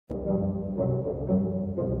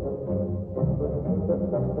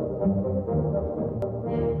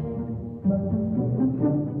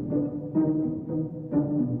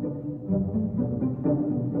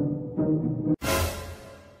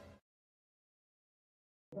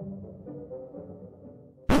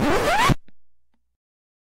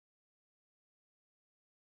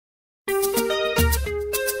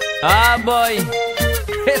Ah boy,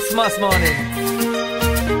 Christmas morning.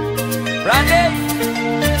 Randy,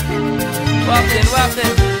 wafting.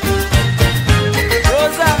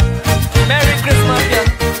 Rosa, Merry Christmas, yeah.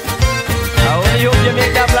 I only hope you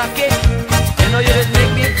make that black cake. You know you just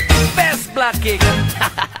make the best black cake.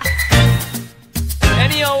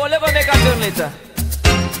 Anyhow, we'll never make a turn later.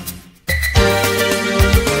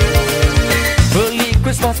 Early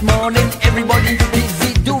Christmas morning, everybody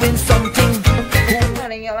busy doing something.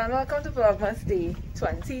 And welcome to Vlogmas Day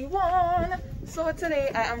 21. So today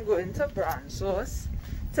I am going to Brandsource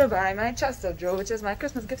to buy my chest of drawers, which is my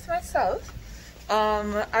Christmas gift to myself.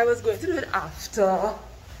 I was going to do it after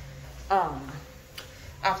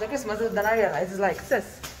Christmas, then I realized it's like,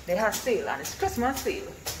 sis, they have sale and it's Christmas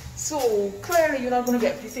sale. So clearly you're not going to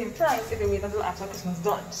get the same price if you wait until after Christmas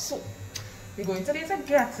done. So we're going today to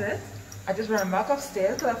get it. I just ran back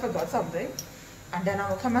upstairs because I forgot something, and then I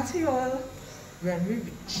will come back to you all when we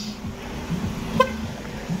reach.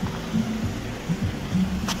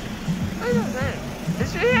 I don't know. Is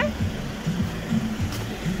she here?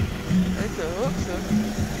 I hope so.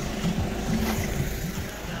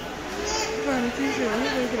 Vanity show.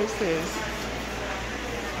 Let me go upstairs.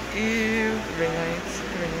 Ew, ring lights.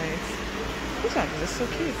 This one is so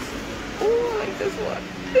cute. Oh, I like this one.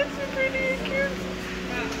 It's pretty cute.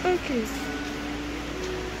 Okay.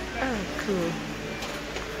 Oh, cool.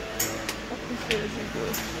 There you go.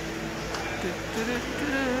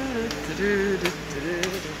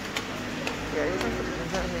 Yeah, you can put it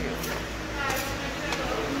in here.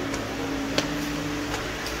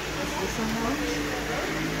 Is this one?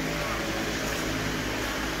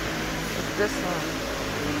 It's this one.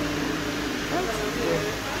 That's good.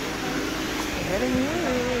 Getting in.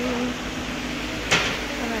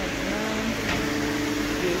 Alright,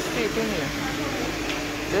 there's tape in here.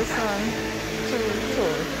 This one,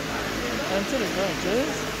 two. Until the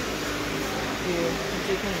branches, here,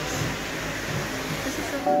 taking this is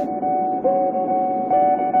so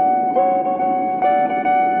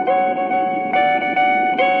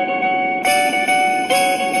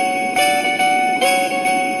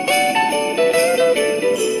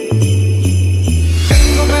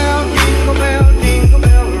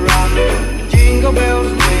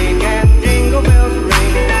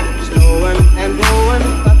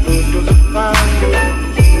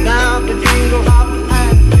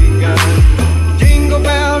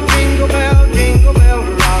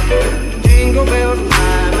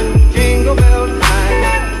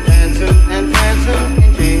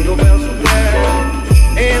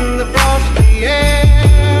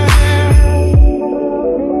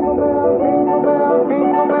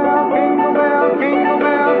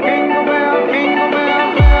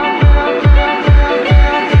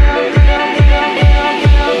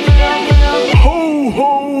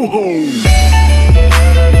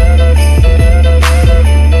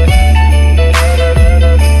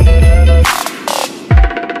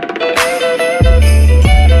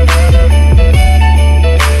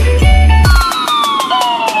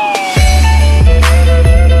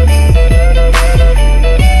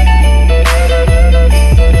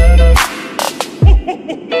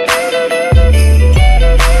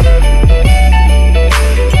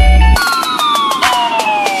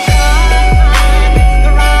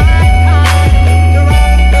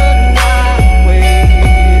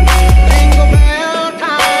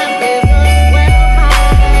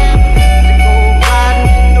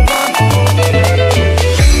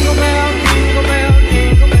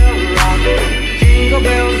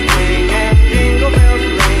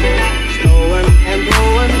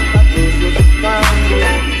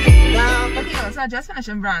just finished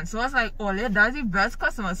in Brandsource. Like, Ollie, that's the best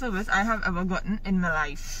customer service I have ever gotten in my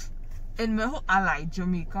life. In my whole ally,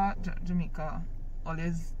 Jamaica,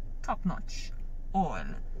 Ollie's top notch. All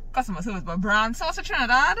customer service, but Brandsource of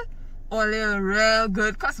Trinidad, Ollie real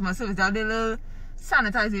good customer service. They have the little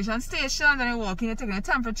sanitization station, then you walk in, you're taking the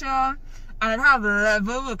temperature, and it have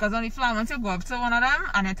level workers on the floor. Once you go up to one of them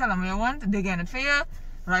and you tell them what you want, they get it for you,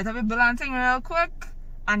 write up your bill and thing real quick,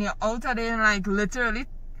 and you're out of there in like literally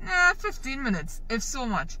 15 minutes, if so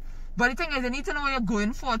much. But the thing is, you need to know what you're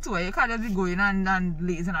going for too. You can't just be going and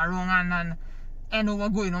lazing around and know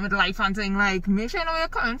what's going on with life and thing. Like, make sure you know what you're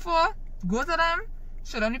coming for. Go to them,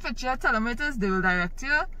 show them the picture, tell them what it is, they will direct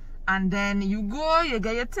you, And then you go, you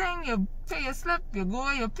get your thing, you pay your slip, you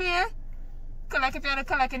go, you pay. Collect if you have to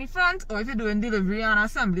collect in the front, or if you're doing delivery and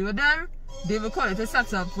assembly with them, they will call it a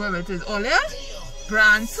setup where it is all your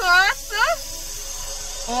Brandsource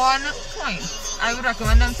on point. I would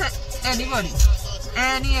recommend them to anybody.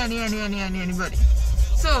 Anybody.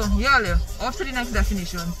 So, y'all, off to the next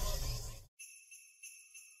destination.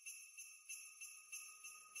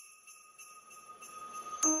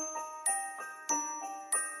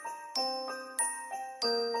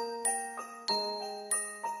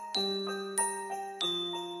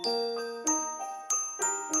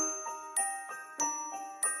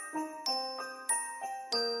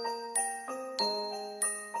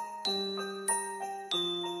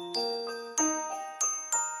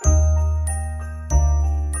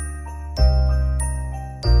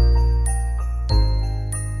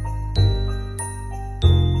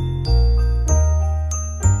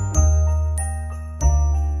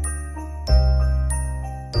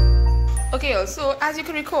 Okay, so as you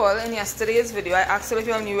can recall in yesterday's video, I asked if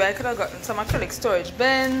you all knew where I could have gotten some acrylic storage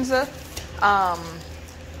bins. I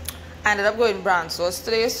ended up going Brandsource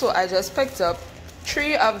today, so I just picked up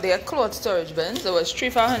 3 of their cloth storage bins. It was 3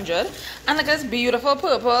 for $100, and look at this beautiful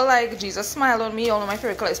purple, like Jesus smiled on me. All of my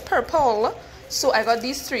favorite color is purple, so I got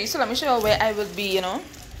these 3. So let me show you where I will be, you know,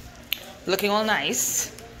 looking all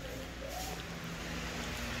nice.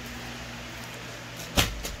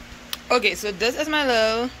 Okay, so this is my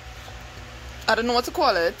little, I don't know what to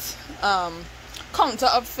call it, counter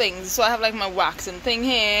of things. So I have like my waxing thing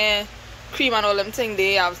here, cream and all them thing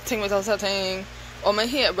there. I have thing without thing, or my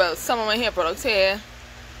hair, well, some of my hair products here.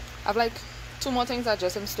 I have like 2 more things that are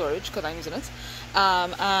just in storage because I'm using it,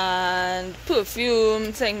 and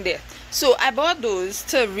perfume thing there. So I bought those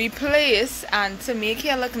to replace and to make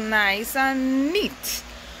hair look nice and neat.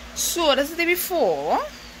 So this is the before,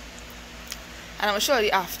 and I'm going to show you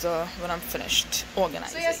after when I'm finished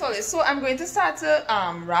organizing. So yes, so I'm going to start to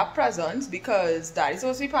wrap presents because Daddy's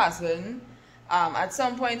supposed to be passing at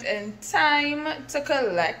some point in time to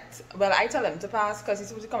collect. Well, I tell him to pass because he's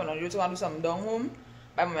supposed to come on the road to do something down home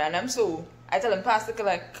by my and them. So I tell him pass to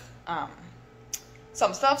collect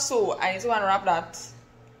some stuff. So I need to unwrap that.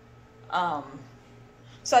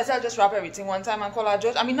 So I tell just wrap everything one time and call our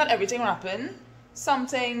judge. I mean, not everything wrapping. Some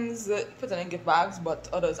things put in gift bags, but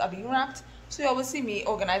others are being wrapped. So you always see me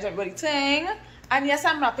organize everybody's thing. And yes,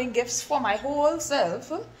 I'm wrapping gifts for my whole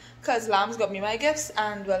self, because Lamb's got me my gifts,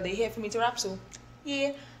 and well, they're here for me to wrap, so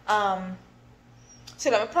yeah. So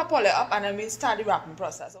let me prop all it up and then we'll start the wrapping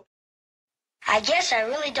process. I guess I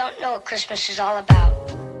really don't know what Christmas is all about.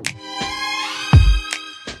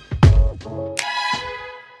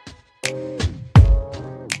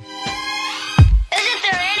 Isn't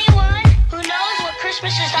there anyone who knows what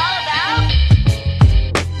Christmas is all about?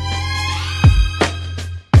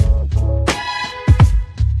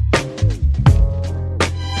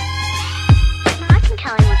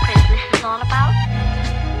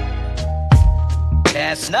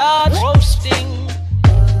 Chestnut roasting,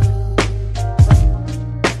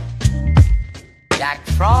 Jack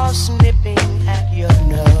Frost nipping at your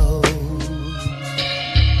nose.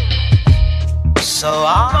 So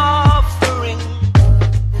I'm offering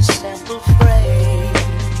this simple phrase.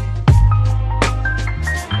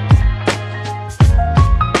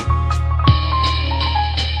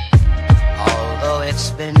 Although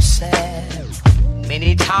it's been said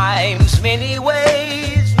many times, many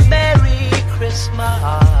ways, Merry Christmas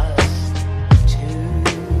to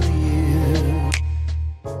you.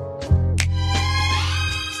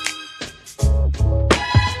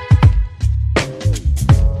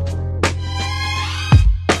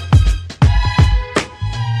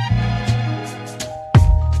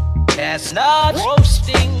 Chestnut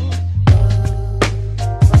roasting,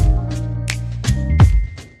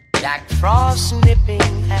 Jack Frost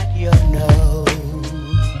nipping at your nose.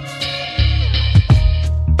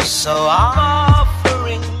 So I'm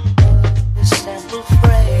offering this simple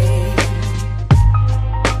phrase.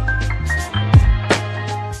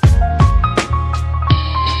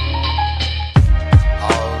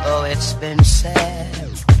 Although it's been said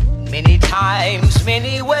many times,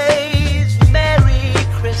 many ways, Merry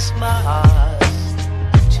Christmas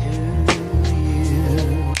to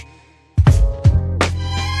you.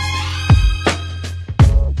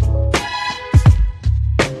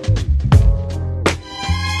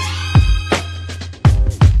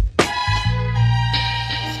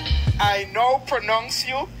 I now pronounce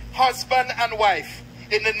you husband and wife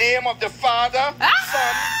in the name of the Father,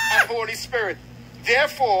 Son, and Holy Spirit.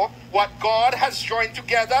 Therefore, what God has joined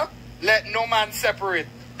together, let no man separate.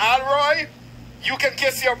 Alroy, you can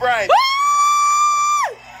kiss your bride.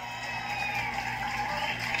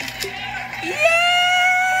 Yes!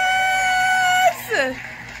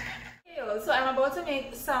 So I'm about to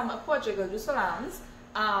make some Portugal juice salams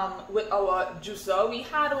with our juicer. We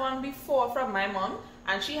had one before from my mom,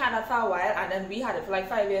 and she had it for a while, and then we had it for like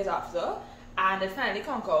 5 years after, and it finally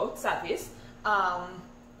conquered out, sadly.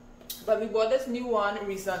 But we bought this new one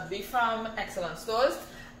recently from Excellent Stores,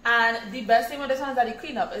 and the best thing with this one is that the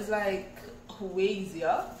cleanup is like way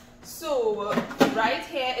easier. So right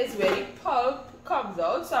here is where the pulp comes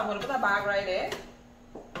out, so I'm going to put a bag right there.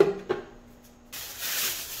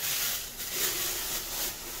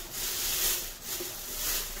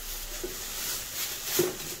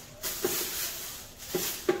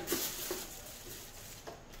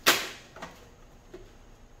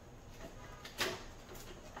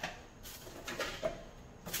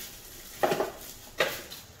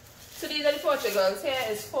 So these are the Portugals. Here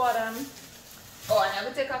is for them. Oh, and I'm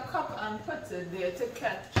going to take a cup and put it there to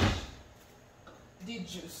catch the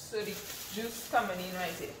juice. So the juice coming in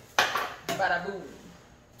right here. Bada boom.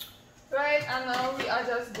 Right, and now we are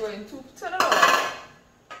just going to turn it on.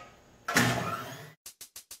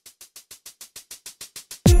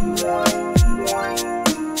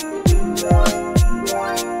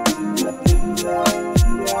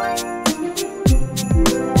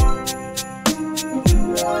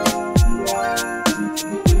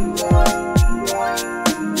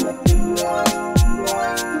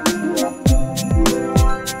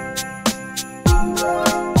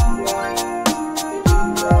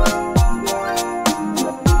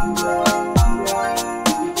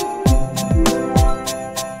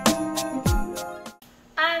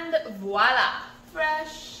 Voila,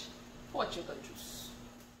 fresh Portugal juice.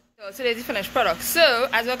 So there's the finished product. So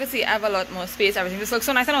as you can see, I have a lot more space. Everything just looks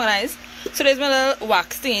so nice and organized. So there's my little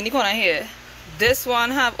wax thing in the corner here. This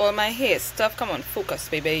one have all my hair stuff. Come on, focus,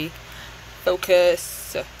 baby,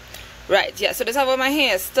 focus. Right, yeah. So this have all my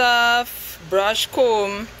hair stuff, brush,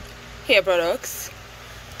 comb, hair products.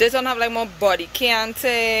 This one have like more body care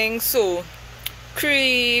things. So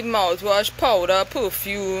cream, mouthwash, powder,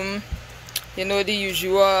 perfume. You know, the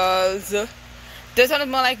usuals. This one is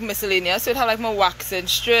more like miscellaneous, so it have like more waxing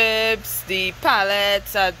strips, the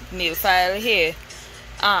palettes, nail file here.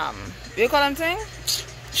 What do you call them thing?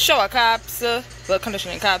 Shower caps, well,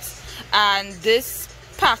 conditioning caps. And this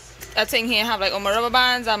pack, thing here have like all my rubber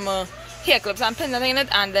bands and my hair clips and pins and things in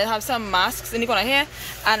it, and they have some masks in the corner here.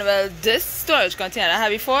 And well, this storage container I had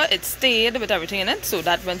before, it stayed with everything in it, so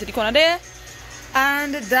that went to the corner there.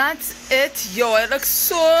 And that's it, yo. It looks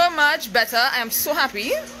so much better. I am so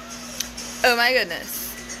happy. Oh my goodness.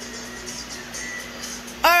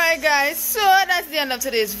 Alright guys, so that's the end of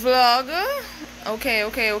today's vlog.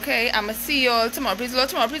 Okay. I'ma see y'all tomorrow. Please Lord,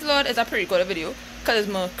 tomorrow, please Lord, is a pre-recorded video because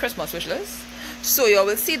it's my Christmas wish list. So y'all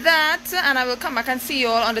will see that, and I will come back and see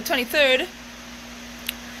y'all on the 23rd,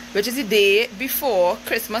 which is the day before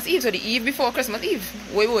Christmas Eve. So the eve before Christmas Eve.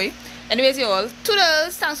 Wait. Anyways, y'all,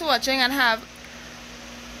 toodles. Thanks for watching, and have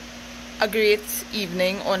a great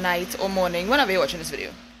evening or night or morning whenever you're watching this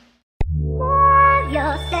video.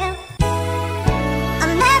 Yourself